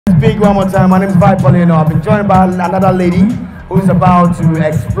big one more time. My name is Vipolino. I've been joined by another lady who is about to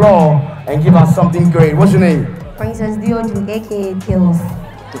explore and give us something great. What's your name? Princess Diodu, aka Kills.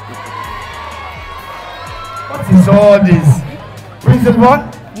 What is all this? Princess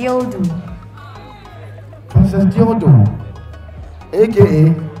what? Diodu. Princess Diodu,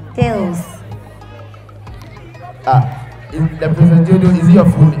 aka Tails. The Princess Diodu, is it your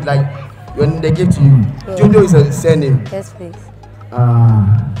full name? Like when they give to you? Yes. Diodu is a surname. Yes, please.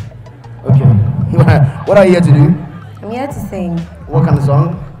 Okay. What are you here to do? I'm here to sing. What kind of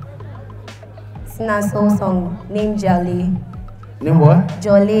song? Cina soul song named Jolly. Name what?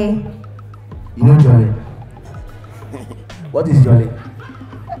 Jolly. You know Jolly? What is Jolly?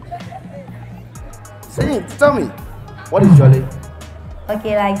 Say it, tell me. What is Jolly?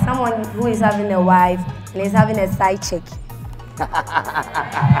 Okay, like someone who is having a wife and is having a side chick.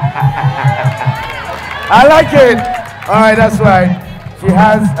 I like it. All right, that's right. She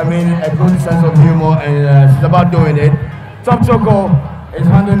has, a good sense of humor, and she's about doing it. Top Choco is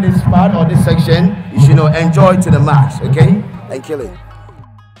handling this part or this section. You should enjoy to the max, okay? And kill it.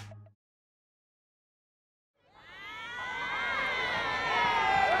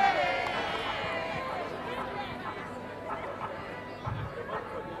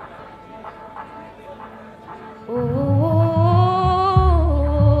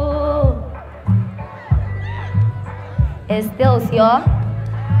 It's still here.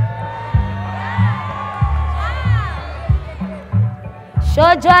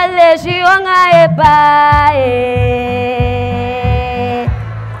 Ojorley she onga eba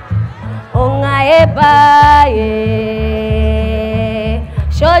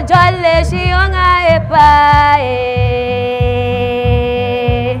Ojorley she onga eba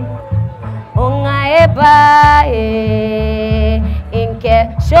inke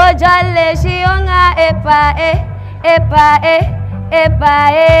Ojorley she onga eba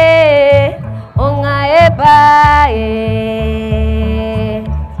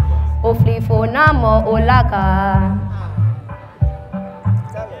Oflifo namo olaka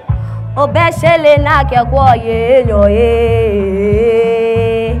Obeshele na kekwo ye lo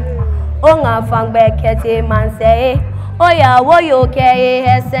Onga fangbe kete manse Oya wo yo ke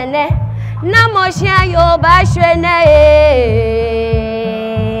hesene Namo shia yo ba shwene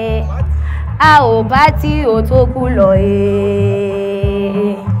A obati otokulo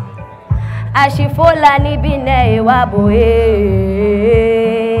Ashifola ni bine wabo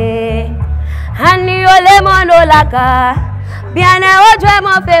Hani ole mono laka Biane ojwe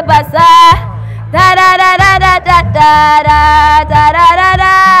mo fe basa Da da da da da da da da da da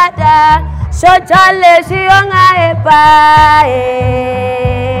da da Ojorley she onga eba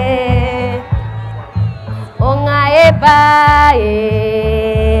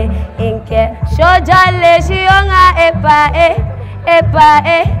Inke Ojorley she onga eba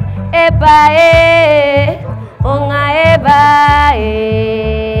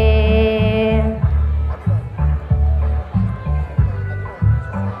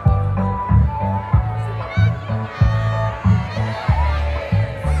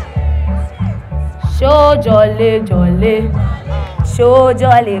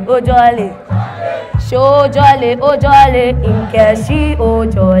Ojorley, inke she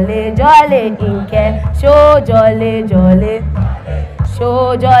Ojorley, inke Ojorley,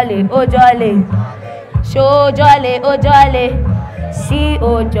 she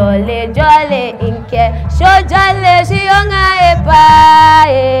Ojorley, inke Ojorley, she onga eba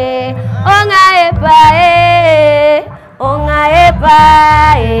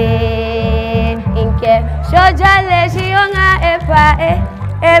inke Ojorley, she onga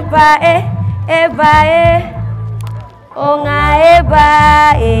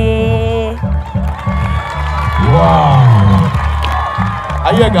Wow.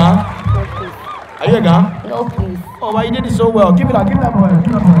 Are you a gun? Are you a gun? No, please. Oh, but you did it so well. Give it up, boy.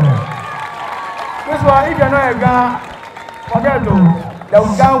 This one, if you're not a gun, forget to. The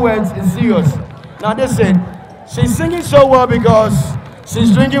gun words is serious. Now listen, she's singing so well because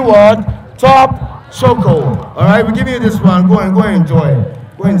she's drinking what? Top Choco. All right, we're giving you this one. Go and enjoy.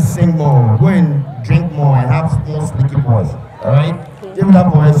 Go and sing more. Go and drink more and have more sneaky voice. All right? Give it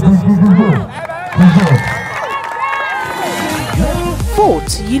up for her. She's good.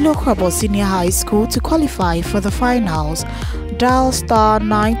 Vote Yilo Krobo Senior High School to qualify for the finals. Dial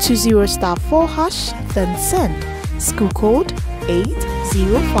 *920*4#, then send school code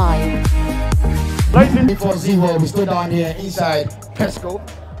 805. Before Zero, we stood down here inside Pesco,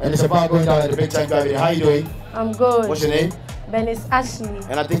 and it's about going down at the big time gravity. How you doing? I'm good. What's your name? Benis Ashley.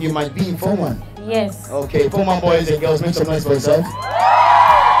 And I think you might be in Form 1. Yes. Okay, Form 1 boys and girls, make some noise for yourself.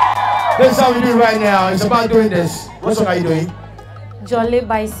 This is how we do it right now. It's about doing this. What song are you doing? Ojorley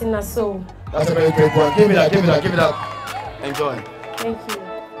by Cina. So that's a very great one. Give it up, give it up, give it up. Enjoy. thank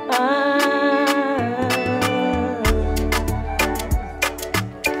you.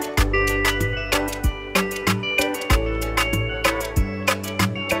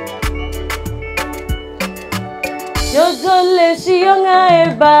 Ojorley shionga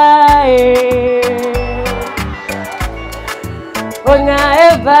ebae, onga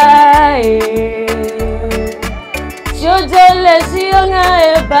ebae. Ojorley shionga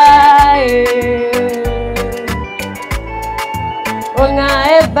ebae, onga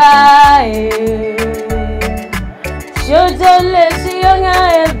ebae. Ojorley shionga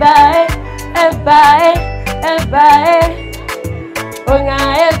ebae, ebae, ebae, onga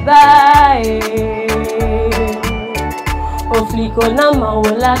ebae. Ofliko na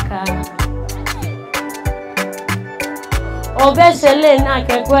maolaka Obeshele na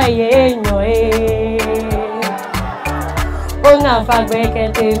kekweye enyo Ona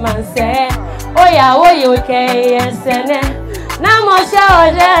fagbekete manse Oya oyo ke yesene Na moshe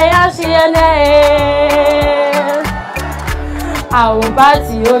oje yashiene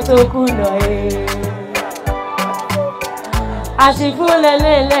Awubati otokuno Ashifule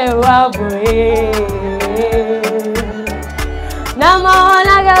lele wabo Namo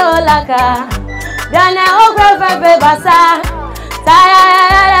naga olaka, dane okwe pepe basa, ta ya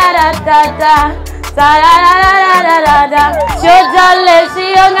da da da, ta ya da da. Ojorley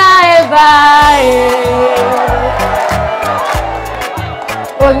shionga ebae,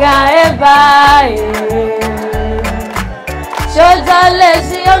 onga ebae. Ojorley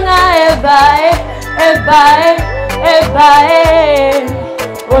shionga ebae, ebae, ebae,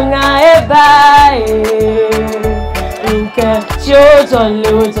 onga ebae.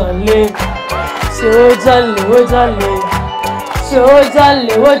 Ojorley, Ojorley, Ojorley,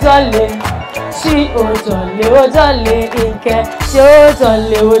 Ojorley, Ojorley, she Ojorley, Ojorley, Inke,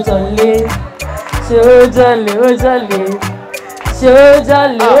 Ojorley, Ojorley, Ojorley, Ojorley,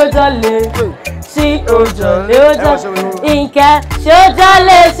 Ojorley, Ojorley, she Ojorley, Ojorley, Inke,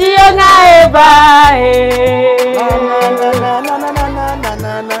 Ojorley, shionga ebae,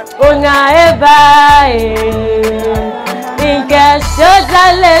 onga ebae.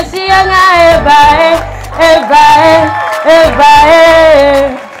 Ojorley shionga ebae, ebae, ebae,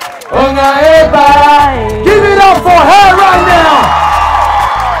 onga ebae. Give it up for her right now.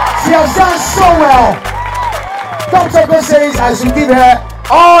 She has done so well. Dr. says I should give her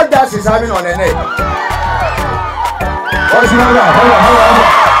all that she's having on her neck. What's going on? Hold on.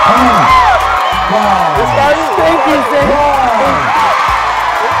 Wow. Thank you, sir.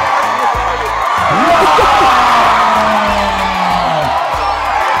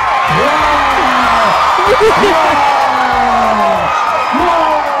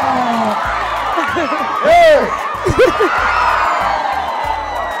 Hey!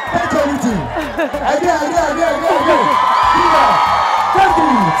 That's everything. Again. 10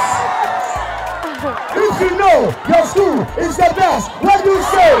 minutes. If you know your school is the best, what do you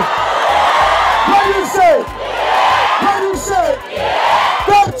say? What do you say? What do you say?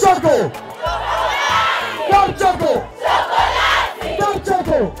 Don't chuckle. Don't chuckle. Don't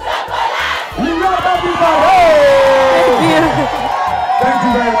chuckle. You love everybody. Hey! Thank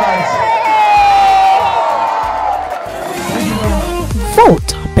you very much. Vote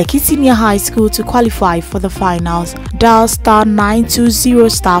Peki Senior High School to qualify for the finals. Dial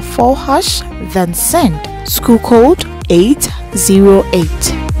 *920*4#, then send school code 808.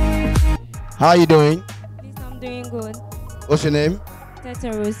 How are you doing? I'm doing good. What's your name?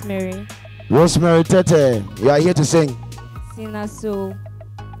 Tete Rosemary. Rosemary Tete. You are here to sing. Cina. So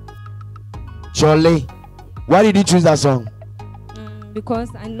Ojorley. Why did you choose that song? because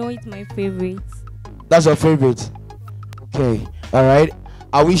I know it's my favorite. That's your favorite? Okay. All right.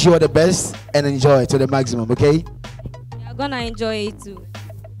 I wish you all the best and enjoy to the maximum, okay? You're gonna enjoy it too.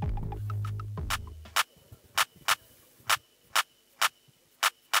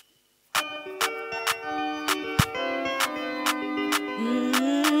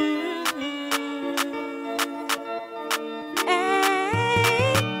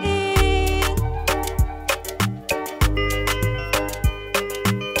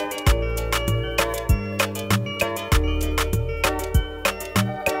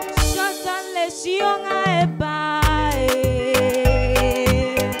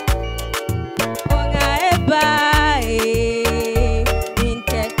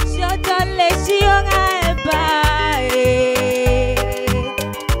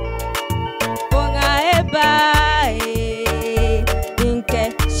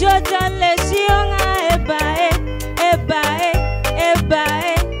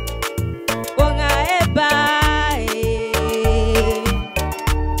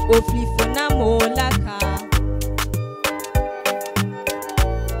 oflifuna molaka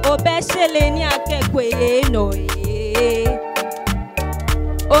obeshele ni akekwe no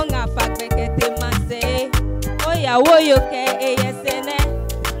onga fakekete mase oya woyoke eyesene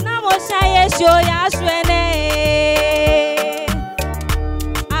na mo shaye sho ya shwene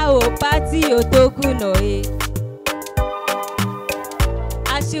a o party otoku no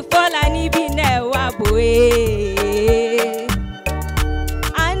ashifola ni bi ne wa boe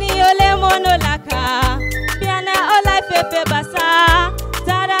ani ole monolaka biana ola fefe basa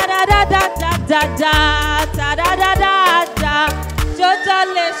ta da da da da da da ta da da da da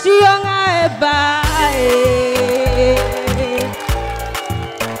jojale shionga eba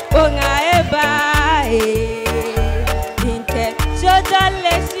onga eba inte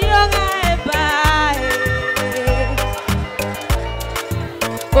jojale shionga eba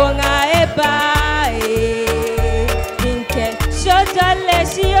onga eba inte jojale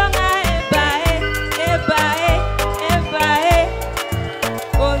shionga eba eba eba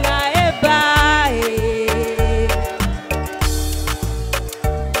onga eba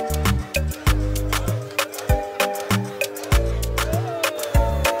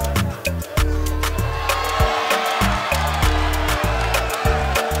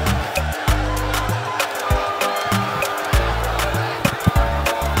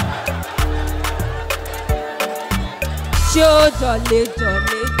jolly,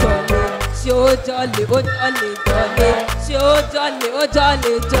 jolly, jolly, so jolly, oh jolly, jolly, so jolly, oh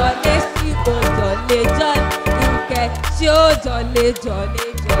jolly, jolly, oh jolly, jolly, so jolly, jolly,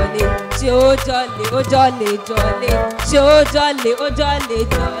 jolly, so jolly, oh jolly, jolly, so jolly, oh jolly,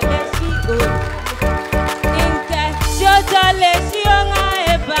 jolly, so jolly, si onga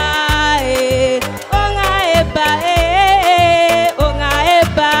eba, onga eba, onga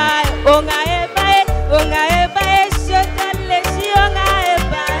eba, onga eba, onga eba.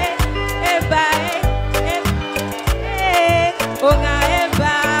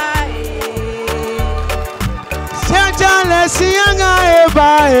 Sianga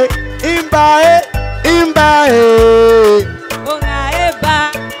ebae, imbae, imbae.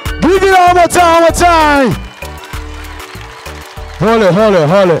 Give it all one time. Hold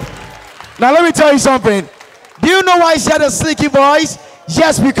it. Now let me tell you something. Do you know why she had a silky voice?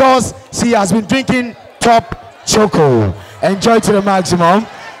 Just because she has been drinking top choco. Enjoy to the maximum.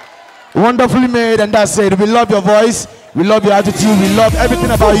 Wonderfully made, and that's it. We love your voice. We love your attitude. We love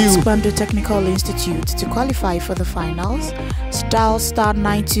everything about you. Bando Technical Institute. To qualify for the finals, dial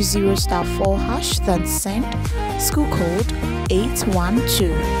 *920 *4 hash, then send school code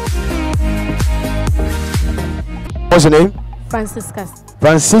 812. What's your name? Francisca.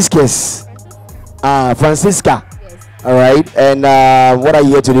 Franciscus. Francisca. Yes. All right. And what are you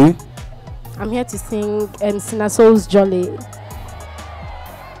here to do? I'm here to sing Cina Soul's Jolly.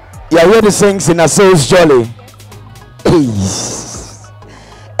 Yeah, here to sing Cina Soul's Jolly. Hey,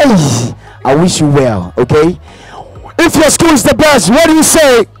 I wish you well, okay? If your school is the best, what do you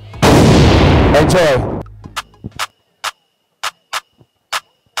say? Enjoy.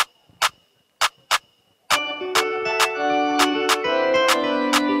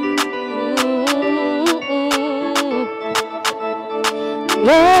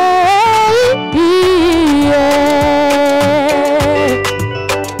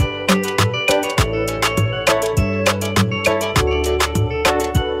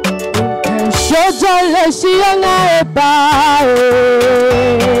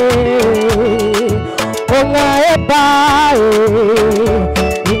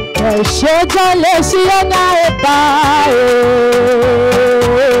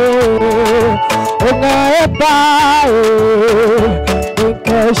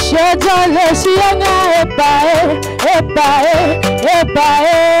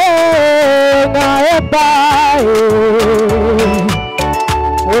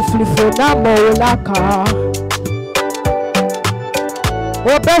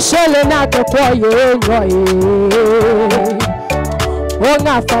 Obeshele na kekoye ngoye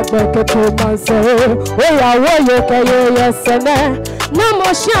Onga fagbeke tomanse Oya woye keye yesene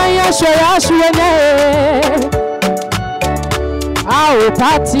Namo shaya shoya shwene Ao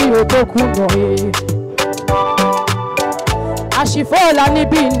pati otoku ngoye Ashifola ni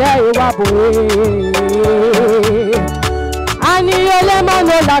binde waboe Ani yole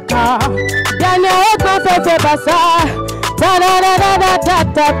manolaka Dane oko fefe basa Ta da da da da da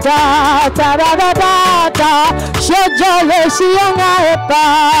da da ta da da da da Shojole shi onga epa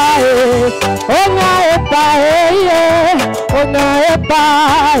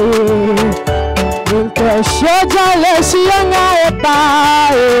Nke shojole shi onga epa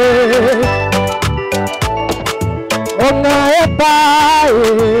onga epae.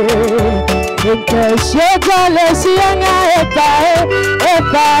 Inke shojole si onga epae,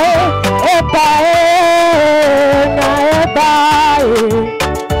 epae, epae, onga epae.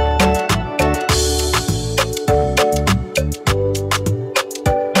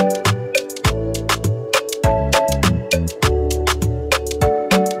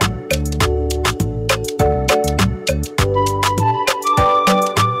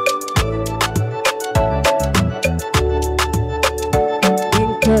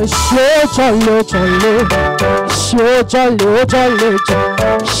 Shojole, jole, shojole, jole,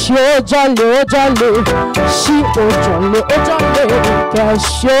 shojole, jole, she ojole, ojole,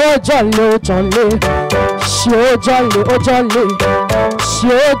 shojole, jole, shojole, ojole,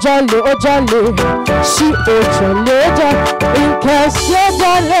 shojole, ojole, she ojole, jole, in case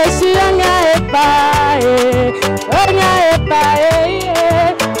shojole, she anga epae, anga epae,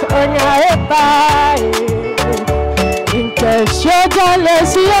 anga epae. Shojole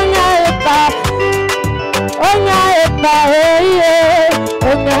si onga epa, onga epa,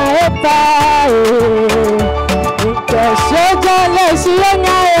 shojole si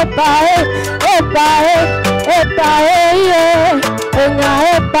onga epa, onga epa.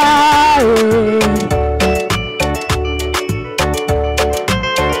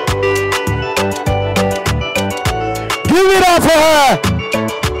 Give it up for her.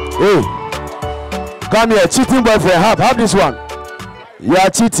 Hey. Come here, cheating boyfriend. Have this one. You are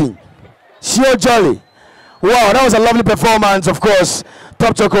cheating. Sheer jolly. Wow, that was a lovely performance, of course.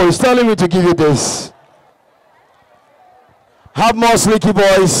 Top Choco is telling me to give you this. Have more slicky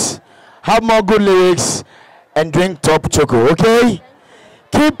voice, have more good lyrics, and drink Top Choco, okay?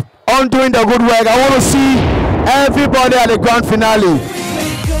 Keep on doing the good work. I want to see everybody at the grand finale.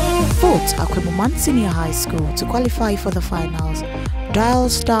 Vote Akwamuman Senior High School to qualify for the finals. Dial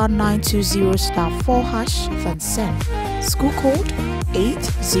 *920*4# then send. School code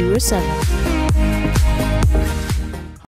 807.